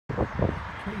Okay,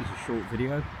 it's a short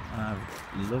video.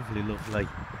 Lovely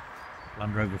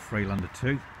Land Rover Freelander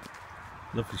 2.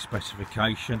 Lovely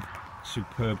specification,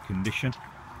 superb condition.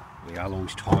 The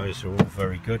alloys, tyres are all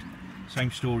very good. Same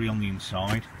story on the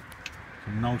inside. It's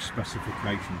a nice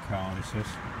specification car, this is.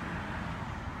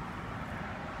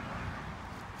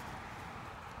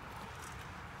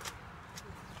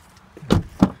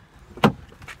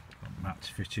 Got mats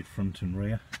fitted front and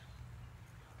rear.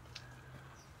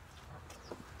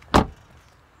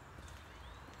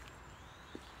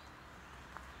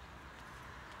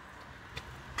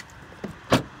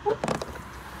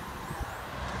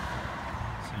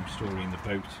 Same story in the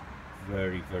boot,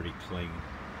 very clean.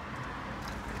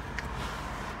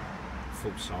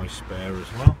 Full size spare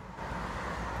as well.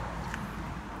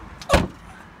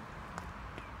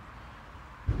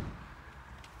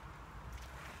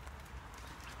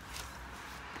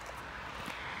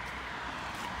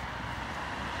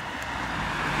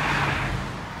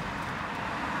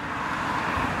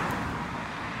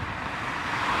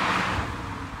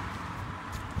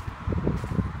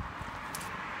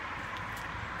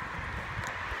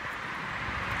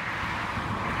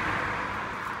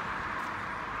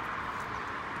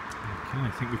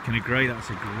 I think we can agree that's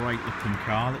a great looking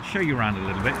car. Let's show you around a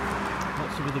little bit.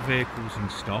 Lots of other vehicles in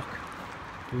stock,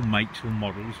 all makes, all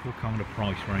models, all kind of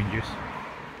price ranges.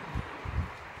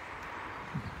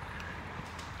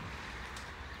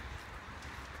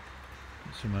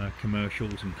 Some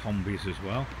commercials and combis as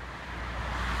well.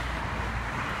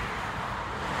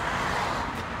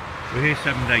 We're here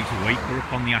 7 days a week. We're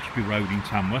up on the Ashby Road in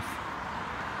Tamworth.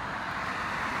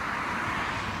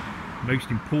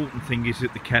 Most important thing is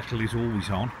that the kettle is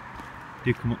always on.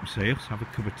 Do come up and see us, have a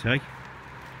cup of tea.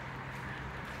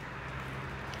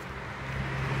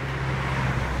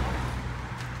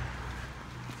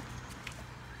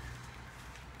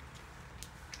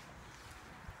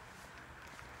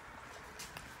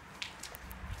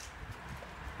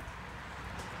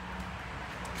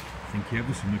 Thank you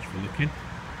ever so much for looking,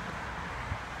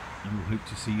 and we'll hope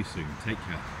to see you soon. Take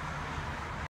care.